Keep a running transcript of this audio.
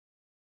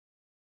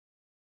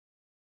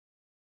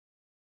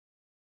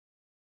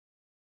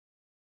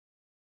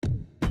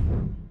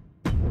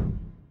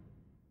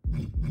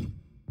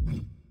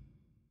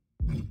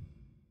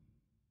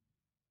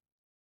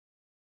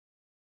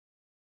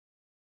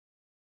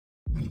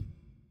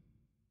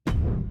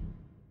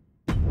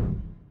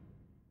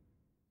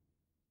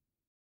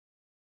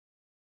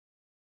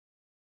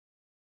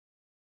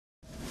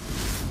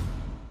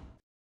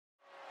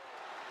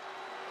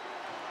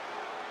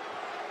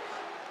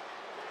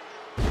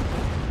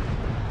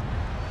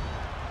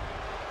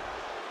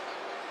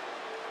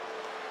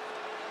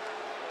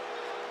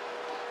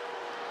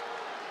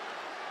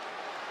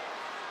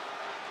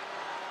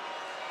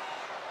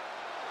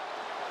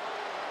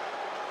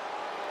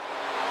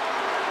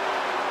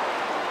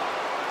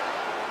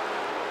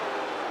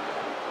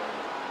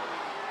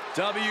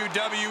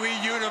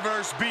WWE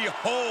Universe,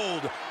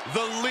 behold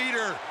the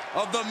leader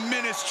of the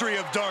Ministry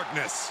of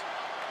Darkness.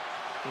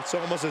 It's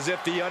almost as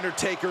if The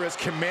Undertaker has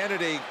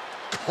commanded a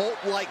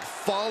cult-like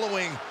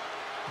following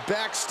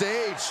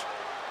backstage.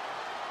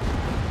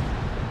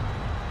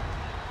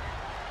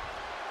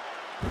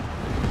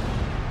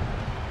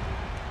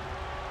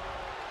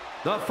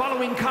 The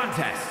following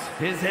contest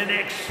is an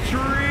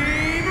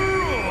Extreme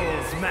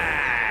Rules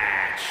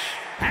match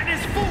and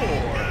is for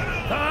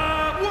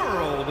the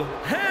World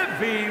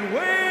Heavyweight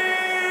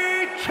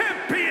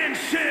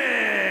Championship.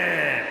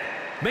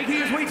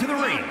 Making his way to the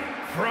ring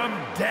from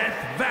Death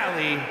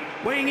Valley,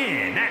 weighing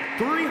in at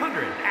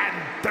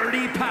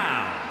 330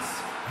 pounds,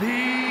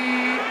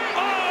 The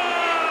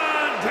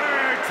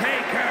Undertaker.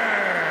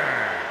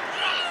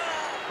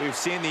 We've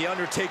seen The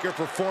Undertaker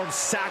perform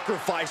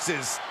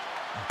sacrifices,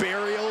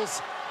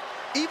 burials,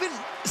 even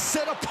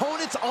set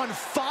opponents on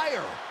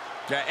fire.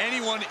 Yeah,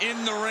 anyone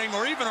in the ring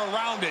or even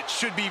around it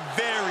should be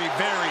very,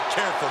 very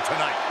careful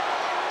tonight.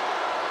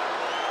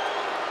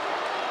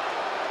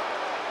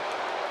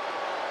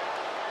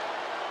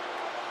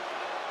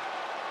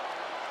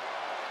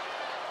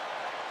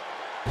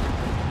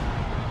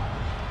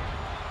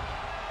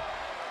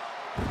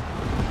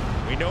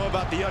 We know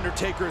about The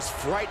Undertaker's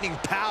frightening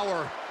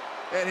power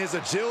and his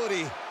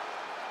agility,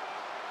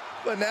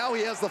 but now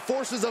he has the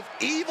forces of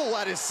evil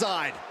at his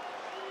side.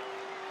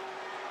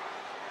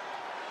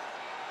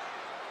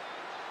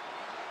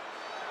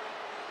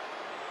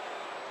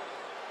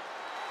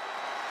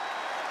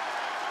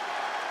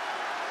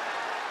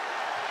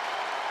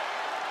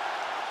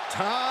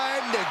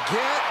 Time to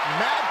get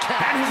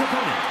Madcap. And his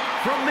opponent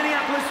from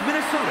Minneapolis,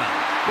 Minnesota,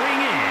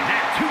 weighing in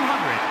at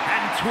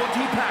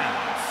 220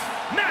 pounds,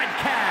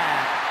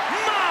 Madcap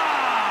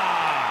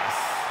Moss.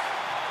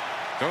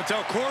 Don't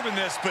tell Corbin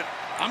this, but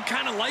I'm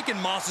kind of liking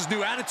Moss's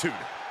new attitude.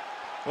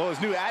 Well, his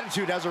new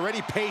attitude has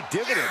already paid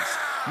dividends.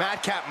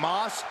 Madcap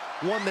Moss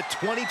won the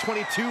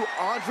 2022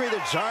 Andre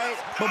the Giant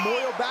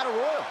Memorial Battle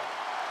Royal.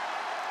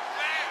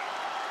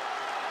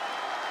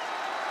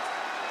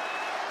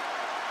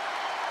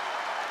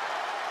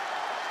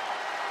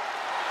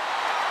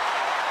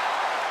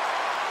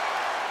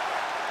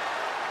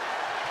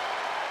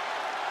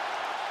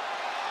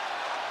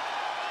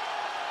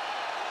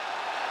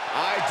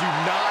 I do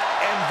not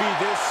envy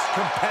this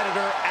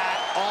competitor at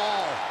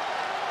all.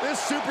 This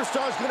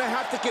superstar is going to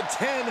have to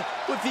contend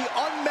with the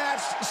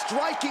unmatched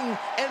striking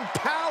and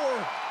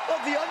power of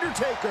The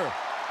Undertaker.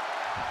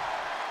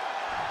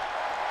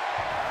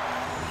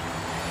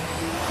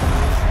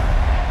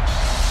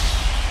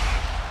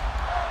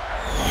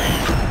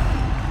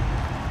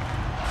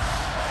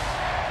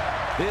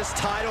 This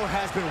title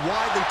has been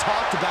widely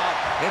talked about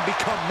and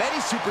become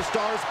many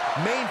superstars'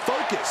 main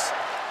focus.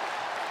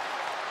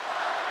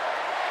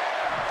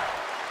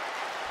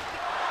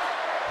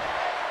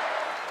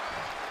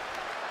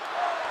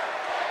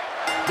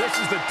 This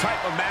is the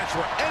type of match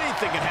where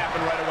anything can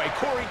happen right away.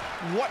 Corey,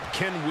 what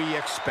can we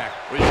expect?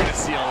 Well, you're going to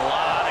see a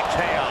lot of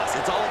chaos.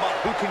 It's all about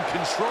who can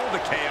control the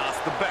chaos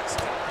the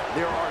best.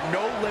 There are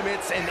no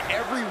limits, and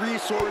every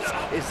resource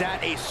is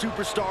at a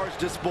superstar's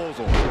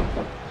disposal.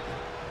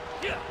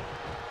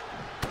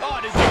 Oh,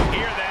 did you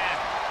hear that?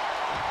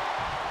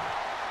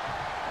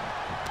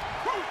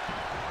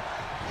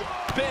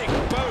 Big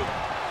boot.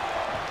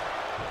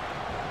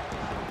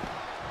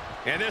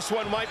 And this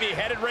one might be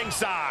headed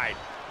ringside.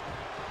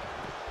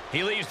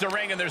 He leaves the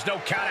ring, and there's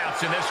no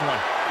countouts in this one.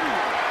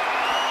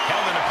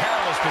 Held in a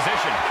perilous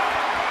position.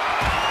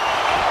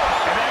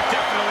 And that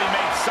definitely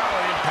made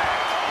solid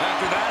impact.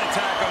 After that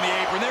attack on the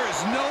apron, there is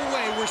no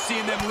way we're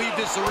seeing them leave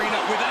this arena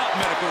without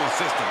medical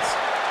assistance.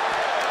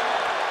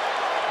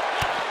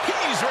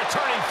 He's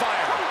returning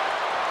fire.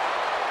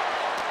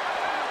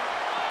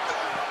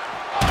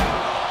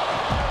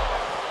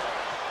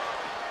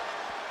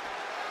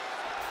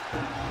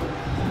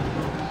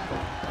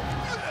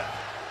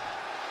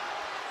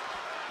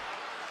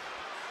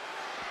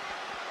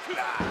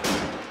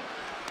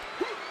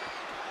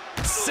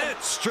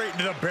 Sent straight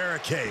into the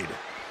barricade.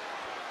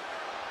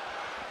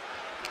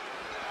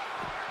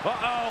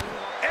 Uh-oh.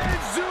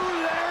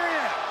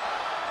 Enzularian.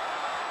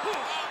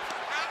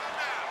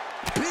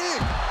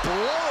 Big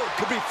blow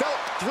could be felt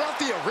throughout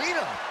the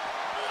arena.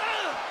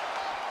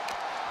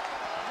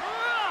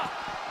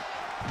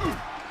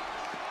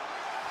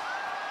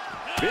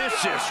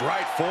 Vicious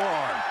right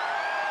forearm.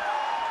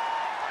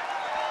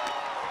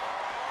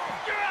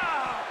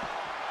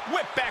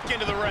 Whip back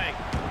into the ring.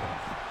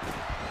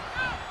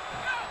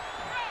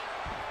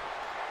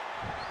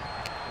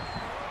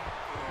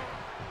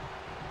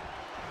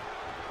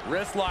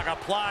 Wrist lock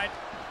applied.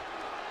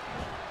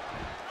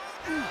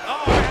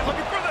 Oh, man,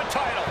 looking for the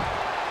title.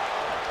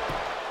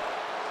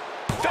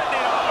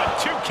 Fending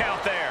off a 2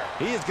 count there.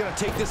 He is going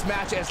to take this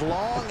match as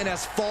long and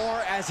as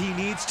far as he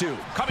needs to.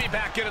 Coming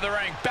back into the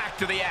ring, back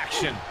to the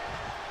action.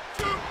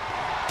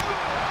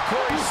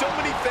 Corey So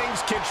many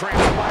things can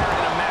transpire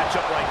in a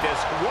matchup like this.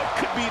 What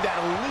could be that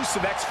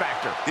elusive X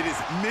factor? It is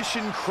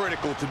mission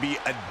critical to be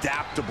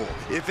adaptable.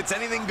 If it's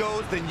anything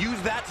goes, then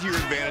use that to your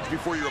advantage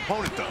before your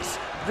opponent does.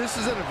 This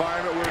is an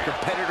environment where a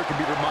competitor can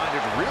be reminded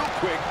real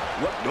quick,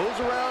 what goes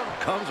around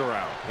comes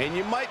around. And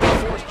you might be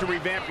forced to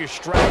revamp your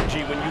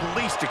strategy when you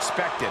least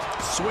expect it.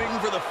 Swing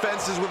for the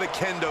fences with a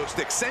kendo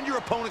stick. Send your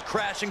opponent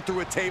crashing through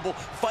a table.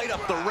 Fight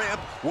up the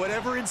ramp.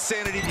 Whatever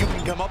insanity you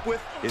can come up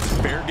with is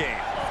fair game.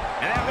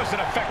 And that was an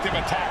effective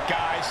attack,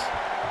 guys.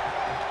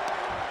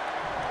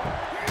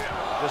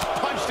 Just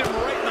punched him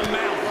right in the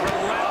mouth.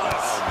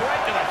 Relentless.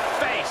 Right to the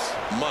face.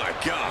 My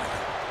God.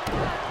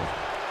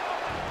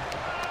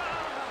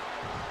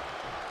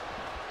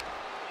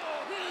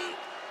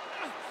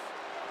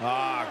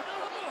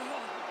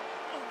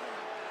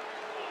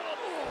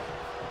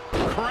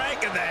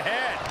 Crank in the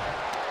head.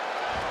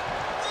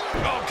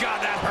 Oh, God,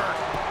 that hurt.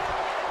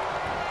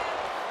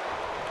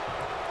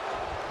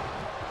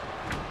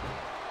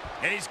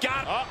 And he's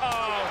got...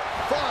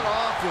 Fought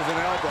off with an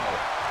elbow.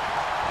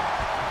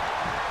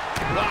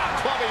 Wow,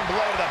 clubbing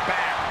blow to the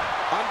back.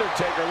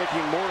 Undertaker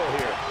looking mortal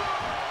here.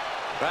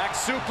 Back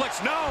suplex,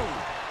 no.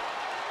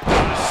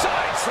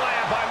 Side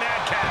slam by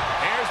Madcap.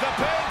 Here's the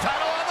pin,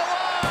 title on the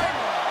line.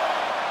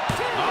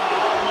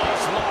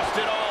 Almost lost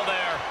it all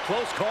there.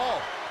 Close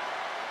call.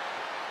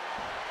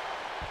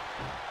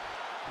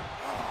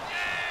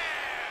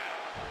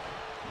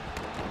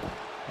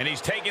 And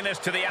he's taking this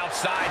to the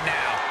outside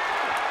now.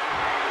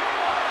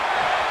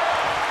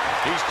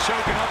 He's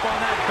choking up on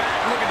that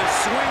back, looking to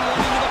swing one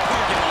into the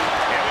parking lot.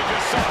 And we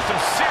just saw some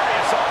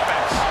serious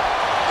offense.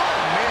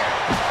 Oh, man.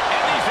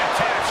 And these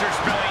attacks are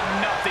spelling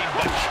nothing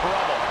but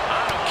trouble.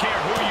 I don't care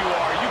who you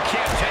are, you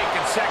can't take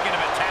consecutive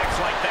attacks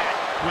like that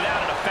without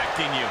it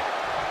affecting you.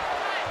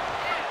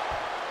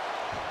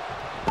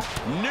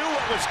 Knew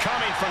what was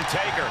coming from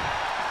Taker.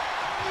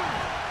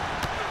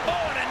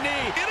 Oh, and a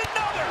knee. And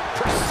another.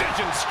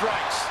 Precision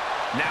strikes.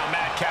 Now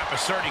Madcap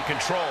asserting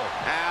control.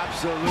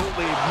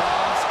 Absolutely.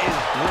 Moss is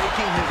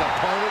breaking his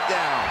opponent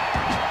down.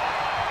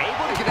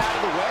 Able to get out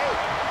of the way.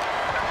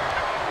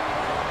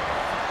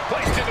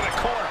 Placed into the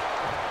corner.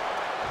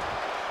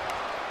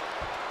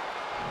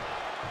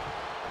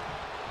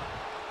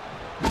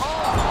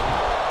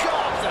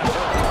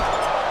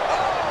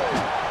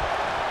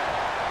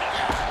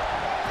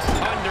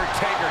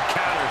 Undertaker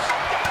counters.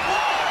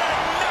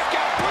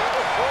 Knockout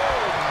blow.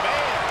 Oh,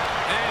 man.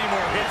 Any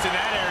more hits in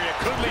that area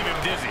could leave him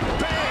dizzy.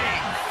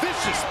 Bang!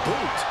 Vicious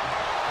boot.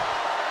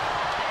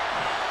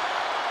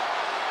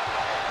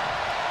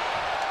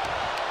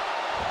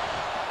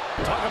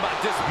 Talk about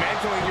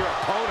dismantling your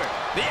opponent.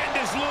 The end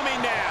is looming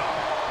now.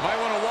 Might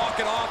want to walk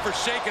it off or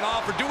shake it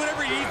off or do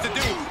whatever he needs to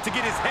do to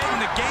get his head in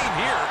the game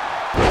here.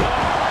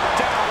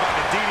 Down by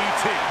the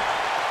DDT.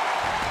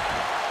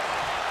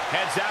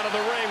 Heads out of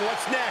the ring.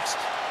 What's next?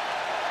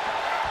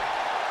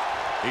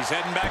 He's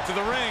heading back to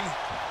the ring.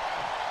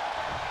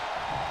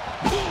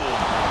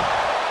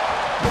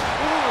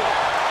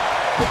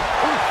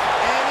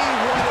 Any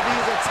one of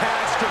these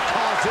attacks could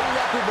cause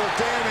irreparable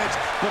damage,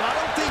 but I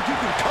don't think you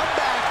can come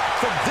back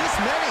from this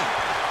many.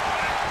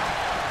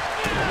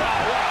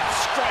 Wow, what a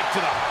strike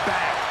to the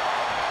back.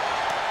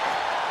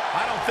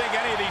 I don't think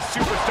any of these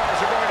superstars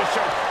are going to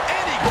show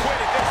any quit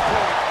at this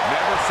point.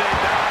 Never say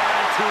die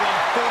attitude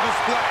on full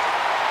display.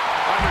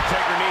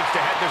 Undertaker needs to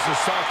head this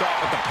assault off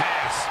with the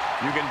pass.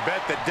 You can bet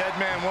the dead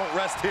man won't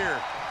rest here.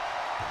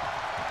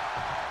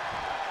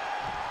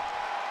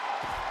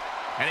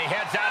 And he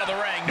heads out of the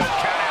ring. No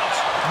countouts,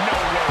 no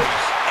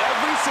worries.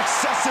 Every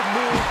successive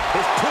move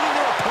is putting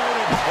their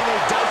opponent in a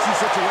dicey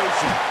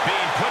situation.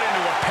 Being put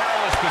into a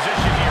perilous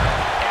position here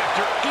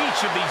after each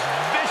of these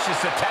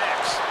vicious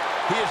attacks.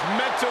 He is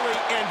mentally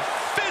and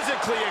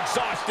physically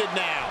exhausted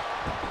now.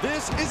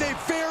 This is a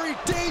very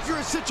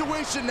dangerous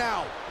situation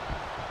now.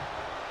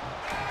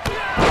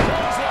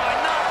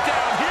 Clothesline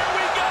knockdown. Here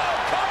we go.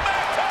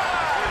 Comeback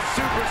time. The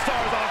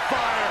superstar's on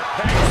fire.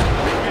 Pace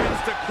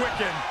begins to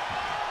quicken.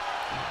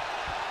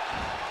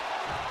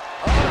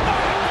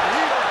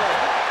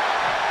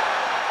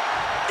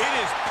 It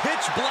is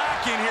pitch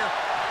black in here.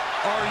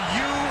 Are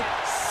you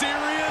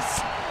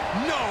serious?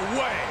 No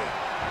way.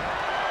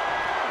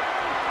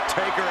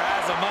 Taker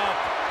has him up.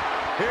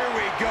 Here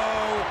we go.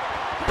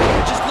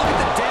 Just look at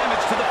the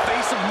damage to the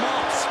face of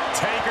Moss.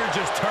 Taker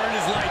just turned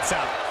his lights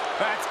out.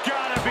 That's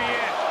gotta be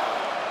it.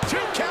 2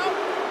 count.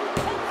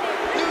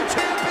 New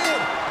champion.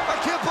 I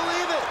can't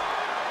believe it.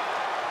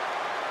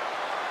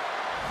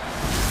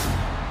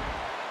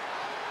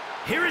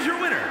 Here is your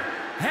winner,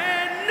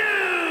 and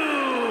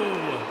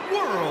new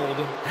World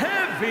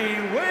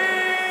Heavyweight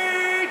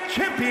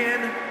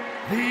Champion,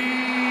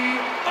 The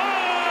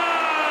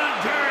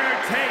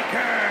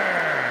Undertaker.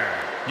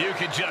 You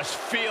can just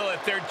feel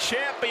it. Their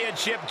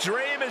championship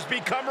dream has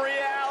become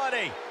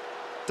reality.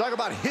 Talk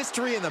about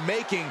history in the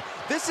making.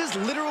 This is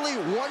literally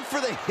one for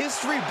the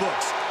history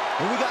books.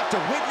 And we got to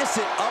witness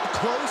it up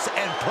close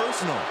and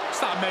personal.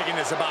 Stop making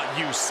this about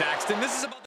you, Saxton. This is about